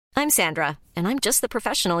I'm Sandra, and I'm just the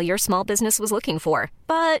professional your small business was looking for.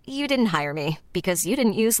 But you didn't hire me because you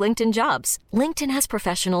didn't use LinkedIn Jobs. LinkedIn has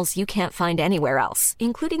professionals you can't find anywhere else,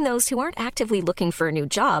 including those who aren't actively looking for a new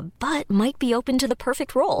job, but might be open to the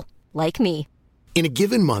perfect role, like me. In a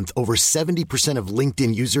given month, over 70% of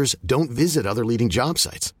LinkedIn users don't visit other leading job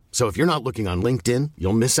sites. So if you're not looking on LinkedIn,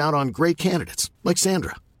 you'll miss out on great candidates like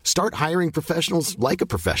Sandra. Start hiring professionals like a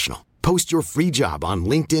professional. Post your free job on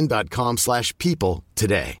linkedin.com/people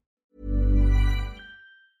today.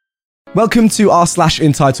 Welcome to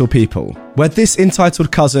r/entitled people, where this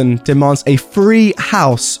entitled cousin demands a free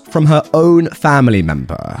house from her own family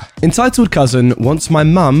member. Entitled cousin wants my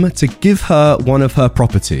mum to give her one of her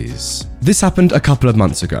properties. This happened a couple of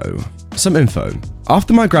months ago. Some info.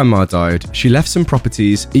 After my grandma died, she left some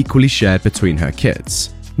properties equally shared between her kids.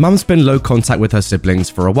 Mum's been low contact with her siblings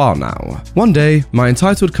for a while now. One day, my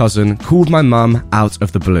entitled cousin called my mum out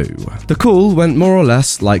of the blue. The call went more or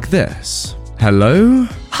less like this. Hello?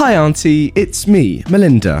 Hi auntie, it's me,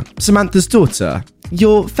 Melinda, Samantha's daughter,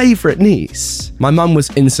 your favourite niece. My mum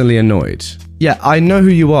was instantly annoyed. Yeah, I know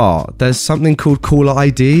who you are. There's something called caller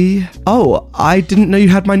ID. Oh, I didn't know you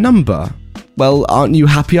had my number. Well, aren't you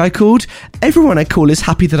happy I called? Everyone I call is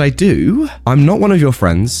happy that I do. I'm not one of your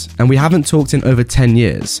friends, and we haven't talked in over 10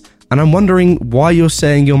 years. And I'm wondering why you're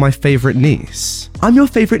saying you're my favourite niece. I'm your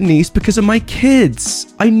favourite niece because of my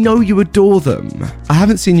kids. I know you adore them. I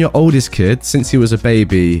haven't seen your oldest kid since he was a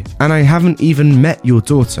baby, and I haven't even met your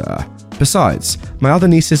daughter. Besides, my other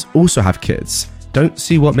nieces also have kids. Don't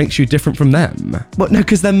see what makes you different from them. What? No,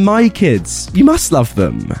 because they're my kids. You must love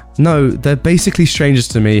them. No, they're basically strangers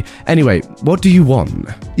to me. Anyway, what do you want?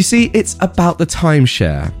 You see, it's about the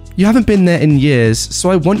timeshare. You haven't been there in years, so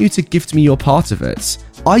I want you to gift me your part of it.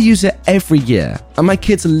 I use it every year, and my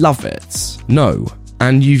kids love it. No.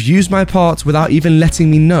 And you've used my part without even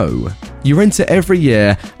letting me know. You rent it every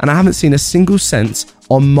year, and I haven't seen a single cent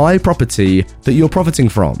on my property that you're profiting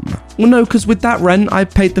from. Well, no, because with that rent, I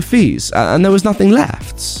paid the fees, and there was nothing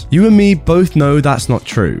left. You and me both know that's not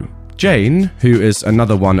true. Jane, who is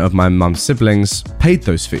another one of my mum's siblings, paid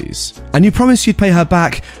those fees. And you promised you'd pay her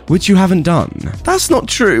back, which you haven't done. That's not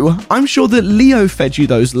true. I'm sure that Leo fed you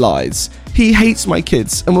those lies. He hates my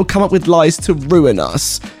kids and will come up with lies to ruin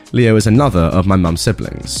us. Leo is another of my mum's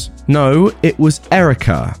siblings. No, it was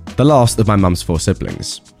Erica, the last of my mum's 4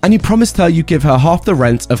 siblings. And you promised her you'd give her half the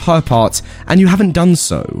rent of her part, and you haven't done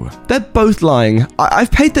so. They're both lying.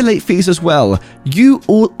 I've paid the late fees as well. You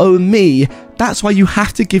all owe me. That's why you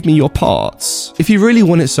have to give me your parts. If you really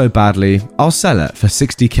want it so badly, I'll sell it for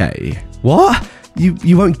 60k. What?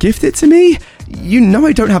 You won't gift it to me? You know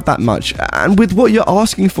I don't have that much, and with what you're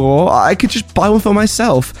asking for, I could just buy one for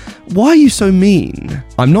myself. Why are you so mean?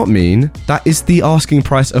 I'm not mean. That is the asking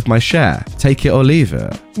price of my share. Take it or leave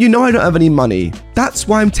it. You know I don't have any money. That's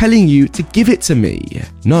why I'm telling you to give it to me.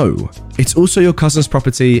 No, it's also your cousin's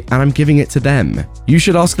property, and I'm giving it to them. You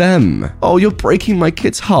should ask them. Oh, you're breaking my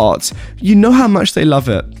kid's heart. You know how much they love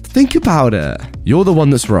it. Think about it. You're the one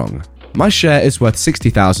that's wrong. My share is worth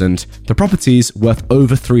 60,000. The property's worth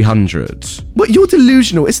over 300. But you're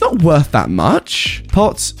delusional. It's not worth that much.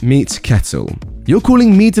 Pot meets kettle. You're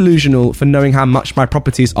calling me delusional for knowing how much my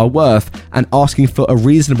properties are worth and asking for a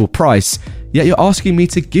reasonable price, yet you're asking me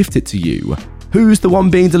to gift it to you. Who's the one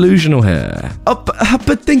being delusional here?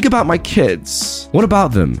 But think about my kids. What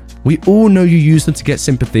about them? We all know you use them to get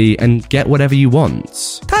sympathy and get whatever you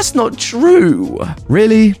want. That's not true.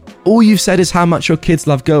 Really? All you've said is how much your kids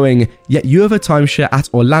love going, yet you have a timeshare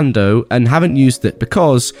at Orlando and haven't used it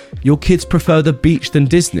because your kids prefer the beach than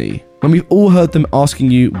Disney, when we've all heard them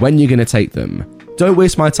asking you when you're going to take them. Don't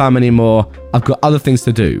waste my time anymore. I've got other things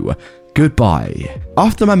to do. Goodbye.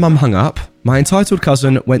 After my mum hung up, my entitled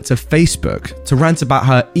cousin went to Facebook to rant about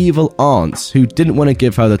her evil aunts who didn't want to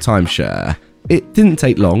give her the timeshare. It didn't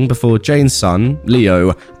take long before Jane's son,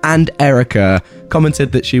 Leo, and Erica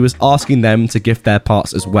commented that she was asking them to gift their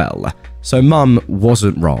parts as well. So mum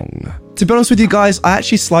wasn't wrong. To be honest with you guys, I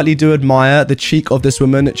actually slightly do admire the cheek of this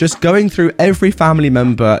woman just going through every family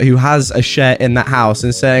member who has a share in that house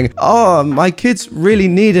and saying, oh, my kids really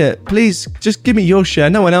need it. Please, just give me your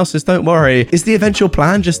share. No one else's, don't worry. Is the eventual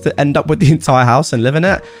plan just to end up with the entire house and live in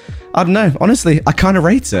it? I don't know. Honestly, I kind of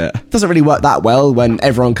rate it. Doesn't really work that well when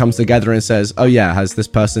everyone comes together and says, oh yeah, has this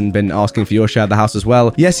person been asking for your share of the house as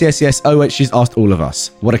well? Yes. Oh wait, she's asked all of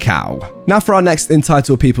us. What a cow. Now for our next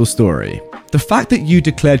entitled people story. The fact that you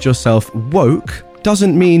declared yourself woke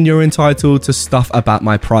doesn't mean you're entitled to stuff about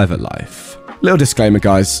my private life. Little disclaimer,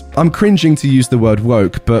 guys. I'm cringing to use the word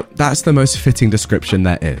woke, but that's the most fitting description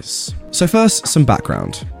there is. So first, some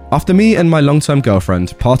background. After me and my long-term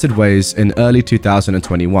girlfriend parted ways in early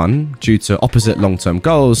 2021 due to opposite long-term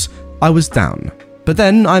goals, I was down. But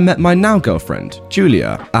then I met my now girlfriend,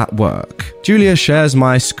 Julia, at work. Julia shares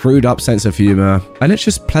my screwed up sense of humour, and it's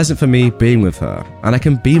just pleasant for me being with her, and I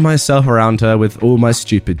can be myself around her with all my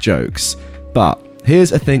stupid jokes. But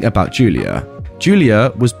here's a thing about Julia.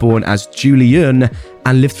 Julia was born as Julian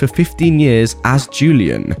and lived for 15 years as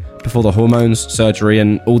Julian, before the hormones, surgery,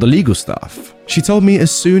 and all the legal stuff. She told me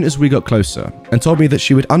as soon as we got closer, and told me that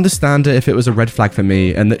she would understand it if it was a red flag for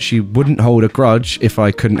me, and that she wouldn't hold a grudge if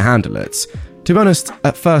I couldn't handle it. To be honest,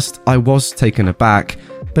 at first I was taken aback,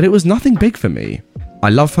 but it was nothing big for me. I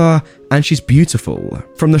love her, and she's beautiful.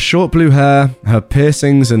 From the short blue hair, her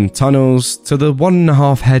piercings and tunnels, to the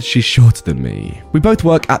 1.5 head she's shorter than me. We both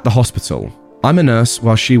work at the hospital. I'm a nurse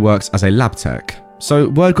while she works as a lab tech. So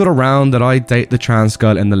word got around that I date the trans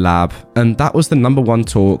girl in the lab, and that was the #1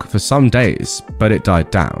 talk for some days, but it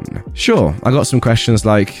died down. Sure, I got some questions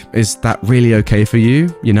like, is that really okay for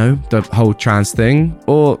you? You know, the whole trans thing?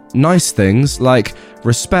 Or nice things like,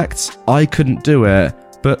 respect, I couldn't do it,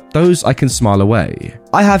 but those I can smile away.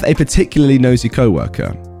 I have a particularly nosy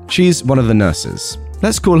coworker. She's one of the nurses.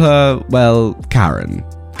 Let's call her, well, Karen.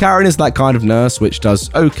 Karen is that kind of nurse which does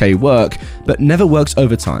okay work, but never works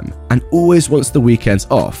overtime, and always wants the weekends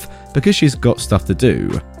off, because she's got stuff to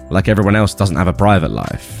do, like everyone else doesn't have a private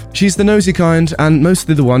life. She's the nosy kind, and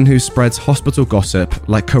mostly the one who spreads hospital gossip,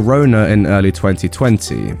 like Corona in early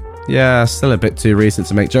 2020. Yeah, still a bit too recent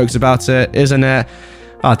to make jokes about it, isn't it?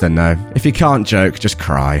 I don't know. If you can't joke, just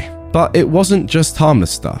cry. But it wasn't just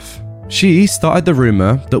harmless stuff. She started the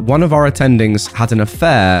rumour that one of our attendings had an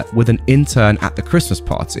affair with an intern at the Christmas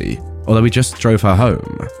party, although we just drove her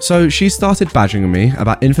home. So she started badgering me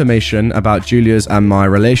about information about Julia's and my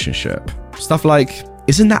relationship. Stuff like,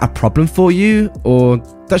 isn't that a problem for you? Or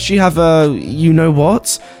does she have a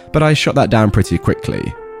you-know-what? But I shot that down pretty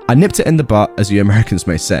quickly. I nipped it in the butt, as you Americans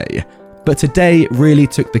may say. But today really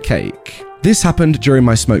took the cake. This happened during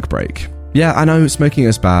my smoke break. Yeah, I know smoking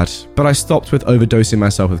is bad, but I stopped with overdosing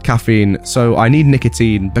myself with caffeine, so I need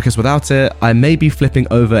nicotine because without it, I may be flipping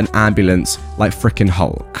over an ambulance like frickin'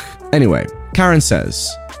 Hulk. Anyway, Karen says,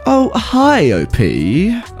 "Oh, hi, OP."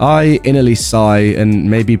 I innerly sigh and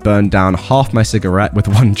maybe burn down half my cigarette with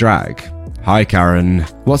one drag. "Hi, Karen.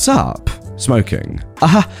 What's up?" "Smoking."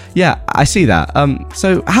 Yeah, I see that.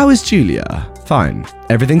 So how is Julia?" "Fine."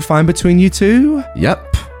 "Everything fine between you two?"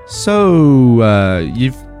 "Yep." "So,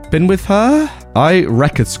 you've been with her?" I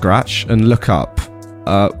record scratch and look up.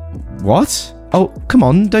 What? "Oh, come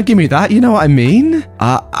on, don't give me that, you know what I mean?"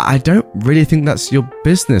 I don't really think that's your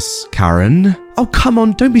business, Karen." "Oh, come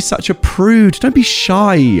on, don't be such a prude, don't be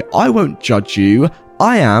shy, I won't judge you.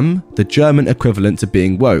 I am the German equivalent to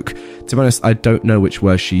being woke." To be honest, I don't know which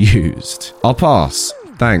word she used. "I'll pass,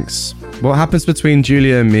 thanks. What happens between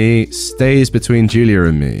Julia and me stays between Julia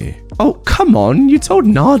and me." "Oh, come on, you told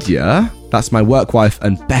Nadia." "That's my work wife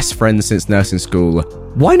and best friend since nursing school."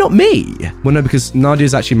 "Why not me?" "Well, no, because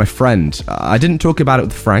Nadia's actually my friend. I didn't talk about it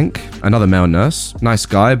with Frank, another male nurse. Nice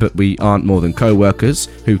guy, but we aren't more than co-workers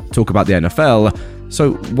who talk about the NFL.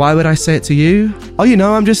 So why would I say it to you?" "Oh, you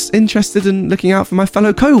know, I'm just interested in looking out for my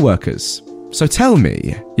fellow co-workers. So tell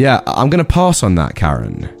me." "Yeah, I'm going to pass on that,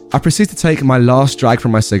 Karen." I proceed to take my last drag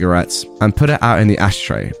from my cigarettes and put it out in the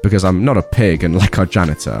ashtray because I'm not a pig and like our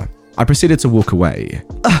janitor. I proceeded to walk away.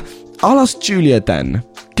 I'll ask Julia then.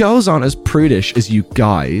 Girls aren't as prudish as you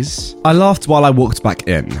guys." I laughed while I walked back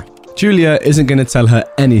in. Julia isn't going to tell her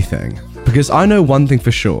anything, because I know one thing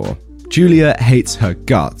for sure. Julia hates her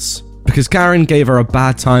guts, because Karen gave her a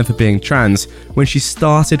bad time for being trans when she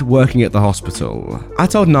started working at the hospital. I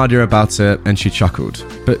told Nadia about it and she chuckled,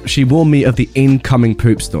 but she warned me of the incoming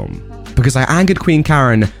poop storm, because I angered Queen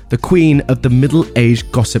Karen, the queen of the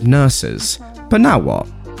middle-aged gossip nurses. But now what?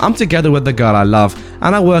 I'm together with the girl I love,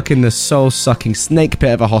 and I work in the soul-sucking snake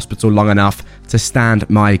pit of a hospital long enough to stand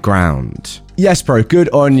my ground. Yes, bro, good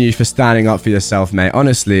on you for standing up for yourself, mate.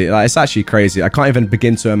 Honestly, it's actually crazy. I can't even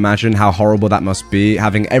begin to imagine how horrible that must be,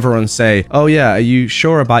 having everyone say, "Oh yeah, are you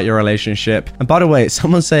sure about your relationship?" And by the way,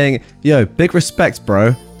 someone saying, "Yo, big respect,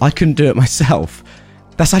 bro. I couldn't do it myself."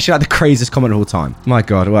 That's actually like the craziest comment of all time. My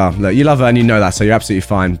God, well, look, you love her and you know that, so you're absolutely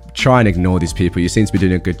fine. Try and ignore these people. You seem to be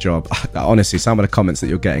doing a good job. Honestly, some of the comments that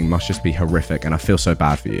you're getting must just be horrific, and I feel so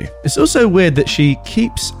bad for you. It's also weird that she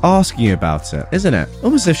keeps asking you about it, isn't it?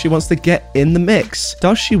 Almost as if she wants to get in the mix.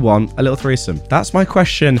 Does she want a little threesome? That's my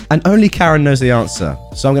question, and only Karen knows the answer.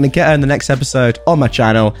 So I'm going to get her in the next episode on my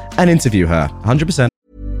channel and interview her, 100%.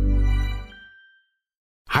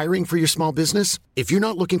 Hiring for your small business? If you're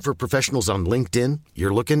not looking for professionals on LinkedIn,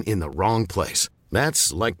 you're looking in the wrong place.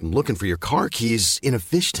 That's like looking for your car keys in a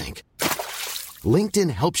fish tank. LinkedIn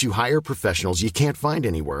helps you hire professionals you can't find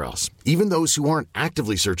anywhere else, even those who aren't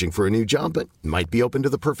actively searching for a new job but might be open to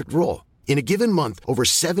the perfect role. In a given month, over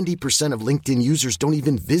 70% of LinkedIn users don't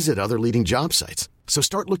even visit other leading job sites. So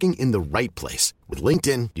start looking in the right place. With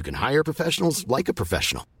LinkedIn, you can hire professionals like a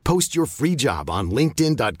professional. Post your free job on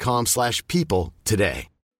linkedin.com/people today.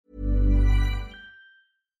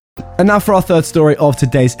 And now for our third story of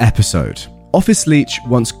today's episode. Office leech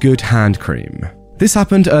wants good hand cream. This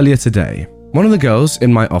happened earlier today. One of the girls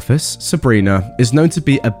in my office, Sabrina, is known to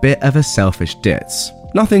be a bit of a selfish ditz.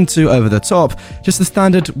 Nothing too over the top, just the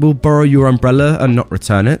standard we'll borrow your umbrella and not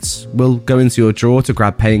return it, we'll go into your drawer to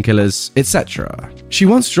grab painkillers, etc. She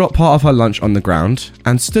once dropped part of her lunch on the ground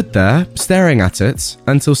and stood there staring at it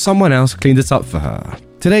until someone else cleaned it up for her.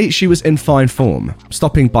 Today she was in fine form,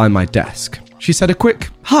 stopping by my desk. She said a quick,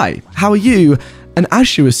 "Hi, how are you?" and as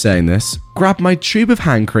she was saying this, grabbed my tube of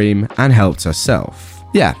hand cream and helped herself.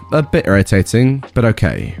 Yeah, a bit irritating, but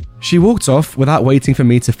okay. She walked off without waiting for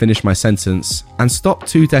me to finish my sentence and stopped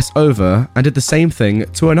 2 desks over and did the same thing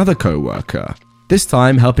to another co-worker, this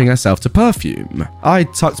time helping herself to perfume. I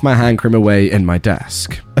tucked my hand cream away in my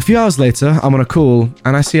desk. A few hours later, I'm on a call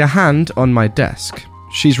and I see a hand on my desk.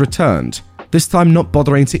 She's returned, this time not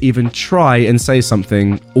bothering to even try and say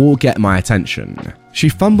something or get my attention. She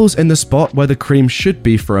fumbles in the spot where the cream should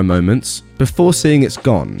be for a moment before seeing it's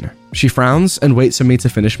gone. She frowns and waits for me to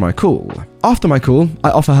finish my call. After my call, I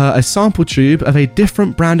offer her a sample tube of a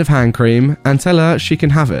different brand of hand cream and tell her she can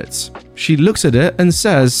have it. She looks at it and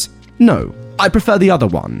says, "No, I prefer the other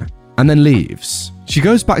one," and then leaves. She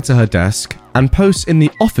goes back to her desk and posts in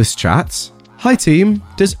the office chat, "Hi team,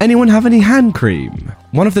 does anyone have any hand cream?"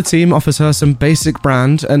 One of the team offers her some basic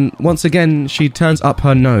brand and once again she turns up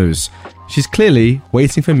her nose. She's clearly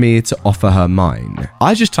waiting for me to offer her mine.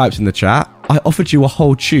 I just typed in the chat, "I offered you a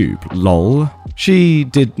whole tube, lol." She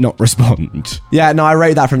did not respond. Yeah, no, I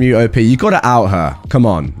rate that from you, OP. You gotta out her. Come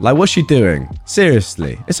on. Like, what's she doing?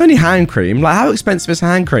 Seriously. It's only hand cream. Like, how expensive is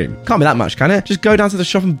hand cream? Can't be that much, can it? Just go down to the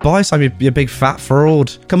shop and buy some, you big fat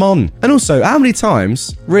fraud. Come on. And also, how many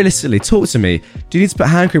times, realistically, talk to me, do you need to put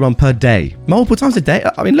hand cream on per day? Multiple times a day?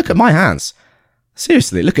 I mean, look at my hands.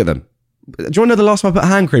 Seriously, look at them. Do you want to know the last time I put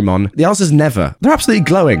hand cream on? The answer's never. They're absolutely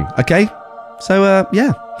glowing, okay? So,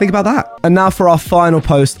 yeah, think about that. And now for our final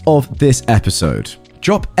post of this episode.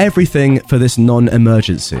 Drop everything for this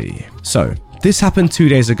non-emergency. So, this happened 2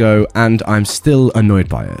 days ago and I'm still annoyed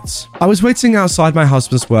by it. I was waiting outside my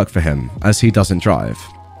husband's work for him, as he doesn't drive.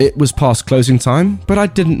 It was past closing time, but I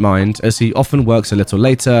didn't mind as he often works a little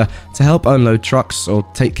later to help unload trucks or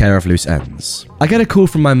take care of loose ends. I get a call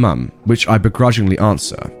from my mum, which I begrudgingly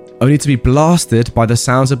answer, only to be blasted by the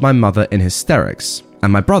sounds of my mother in hysterics,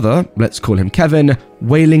 and my brother, let's call him Kevin,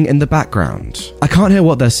 wailing in the background. I can't hear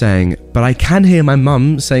what they're saying, but I can hear my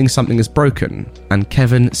mum saying something is broken, and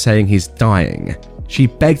Kevin saying he's dying. She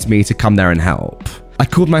begged me to come there and help. I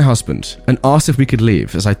called my husband and asked if we could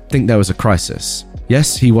leave, as I think there was a crisis.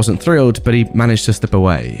 Yes, he wasn't thrilled, but he managed to slip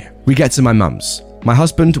away. We get to my mum's. My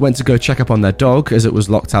husband went to go check up on their dog as it was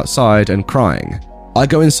locked outside and crying. I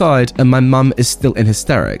go inside and my mum is still in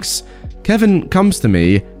hysterics. Kevin comes to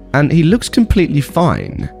me and he looks completely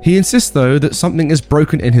fine. He insists though that something is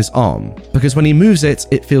broken in his arm because when he moves it,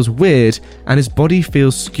 it feels weird and his body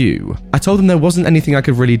feels skew. I told him there wasn't anything I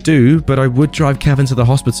could really do, but I would drive Kevin to the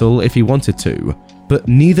hospital if he wanted to. But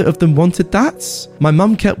neither of them wanted that. My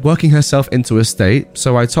mum kept working herself into a state,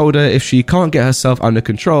 so I told her if she can't get herself under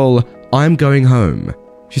control, I'm going home.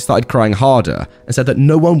 She started crying harder and said that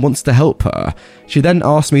no one wants to help her. She then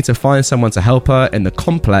asked me to find someone to help her in the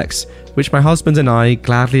complex, which my husband and I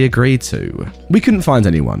gladly agreed to. We couldn't find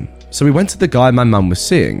anyone, so we went to the guy my mum was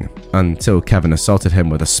seeing, until Kevin assaulted him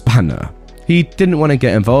with a spanner. He didn't want to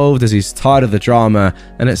get involved as he's tired of the drama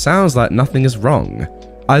and it sounds like nothing is wrong.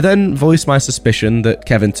 I then voiced my suspicion that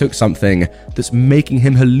Kevin took something that's making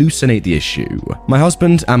him hallucinate the issue. My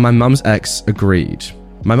husband and my mum's ex agreed.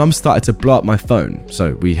 My mum started to blow up my phone,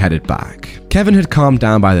 so we headed back. Kevin had calmed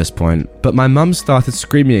down by this point, but my mum started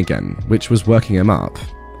screaming again, which was working him up.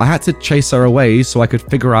 I had to chase her away so I could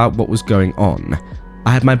figure out what was going on.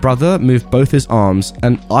 I had my brother move both his arms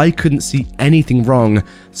and I couldn't see anything wrong,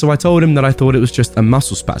 so I told him that I thought it was just a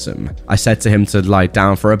muscle spasm. I said to him to lie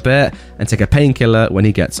down for a bit and take a painkiller when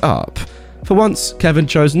he gets up. For once, Kevin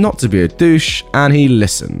chose not to be a douche and he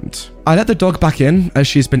listened. I let the dog back in as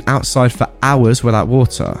she's been outside for hours without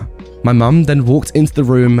water. My mum then walked into the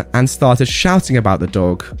room and started shouting about the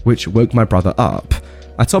dog, which woke my brother up.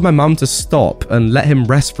 I told my mum to stop and let him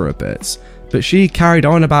rest for a bit, but she carried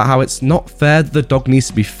on about how it's not fair that the dog needs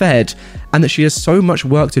to be fed and that she has so much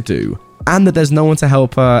work to do. and that there's no one to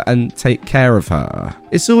help her and take care of her.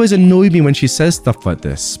 It's always annoyed me when she says stuff like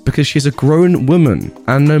this, because she's a grown woman,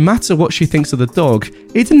 and no matter what she thinks of the dog,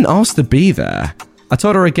 it didn't ask to be there. I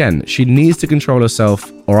told her again, she needs to control herself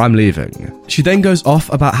or I'm leaving. She then goes off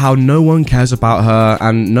about how no one cares about her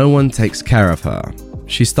and no one takes care of her.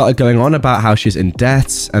 She started going on about how she's in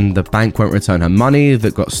debt and the bank won't return her money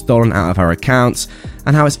that got stolen out of her accounts,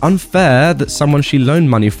 and how it's unfair that someone she loaned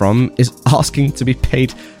money from is asking to be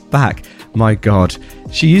paid back. My God.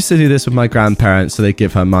 She used to do this with my grandparents so they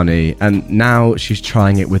give her money, and now she's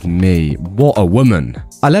trying it with me. What a woman.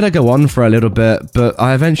 I let her go on for a little bit, but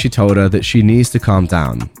I eventually told her that she needs to calm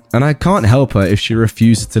down, and I can't help her if she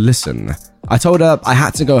refuses to listen. I told her I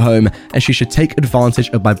had to go home and she should take advantage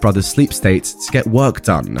of my brother's sleep state to get work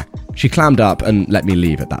done. She clammed up and let me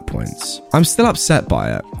leave at that point. I'm still upset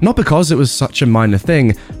by it, not because it was such a minor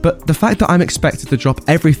thing, but the fact that I'm expected to drop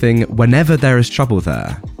everything whenever there is trouble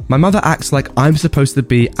there. My mother acts like I'm supposed to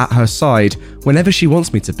be at her side whenever she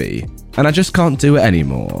wants me to be, and I just can't do it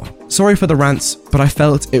anymore. Sorry for the rants, but I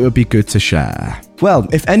felt it would be good to share. Well,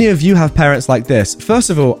 if any of you have parents like this,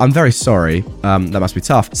 first of all, I'm very sorry. That must be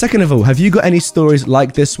tough. Second of all, have you got any stories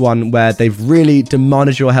like this one where they've really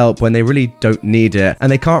demanded your help when they really don't need it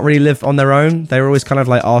and they can't really live on their own? They're always kind of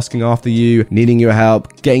like asking after you, needing your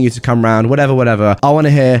help, getting you to come round, whatever. I want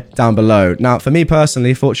to hear down below. Now, for me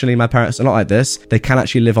personally, fortunately, my parents are not like this. They can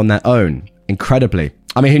actually live on their own. Incredibly.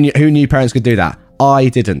 I mean, who knew parents could do that? I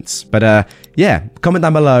didn't. But yeah, comment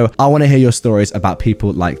down below. I want to hear your stories about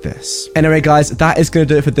people like this. Anyway, guys, that is going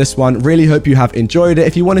to do it for this one. Really hope you have enjoyed it.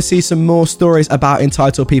 If you want to see some more stories about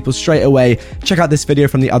entitled people straight away, check out this video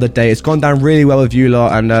from the other day. It's gone down really well with you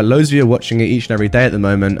lot, and loads of you are watching it each and every day at the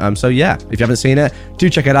moment. So yeah, if you haven't seen it, do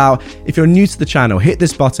check it out. If you're new to the channel, hit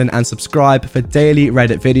this button and subscribe for daily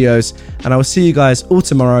Reddit videos. And I will see you guys all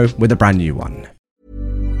tomorrow with a brand new one.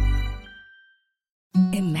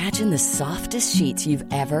 Imagine the softest sheets you've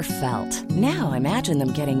ever felt. Now imagine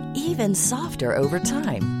them getting even softer over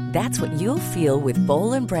time. That's what you'll feel with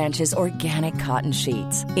Boll & Branch's organic cotton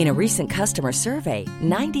sheets. In a recent customer survey,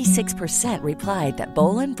 96% replied that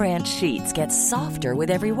Boll & Branch sheets get softer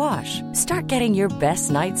with every wash. Start getting your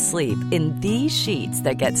best night's sleep in these sheets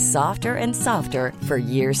that get softer and softer for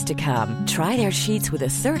years to come. Try their sheets with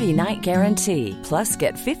a 30-night guarantee. Plus,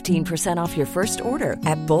 get 15% off your first order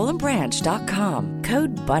at bollandbranch.com.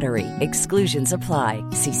 Code BUTTERY. Exclusions apply.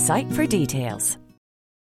 See site for details.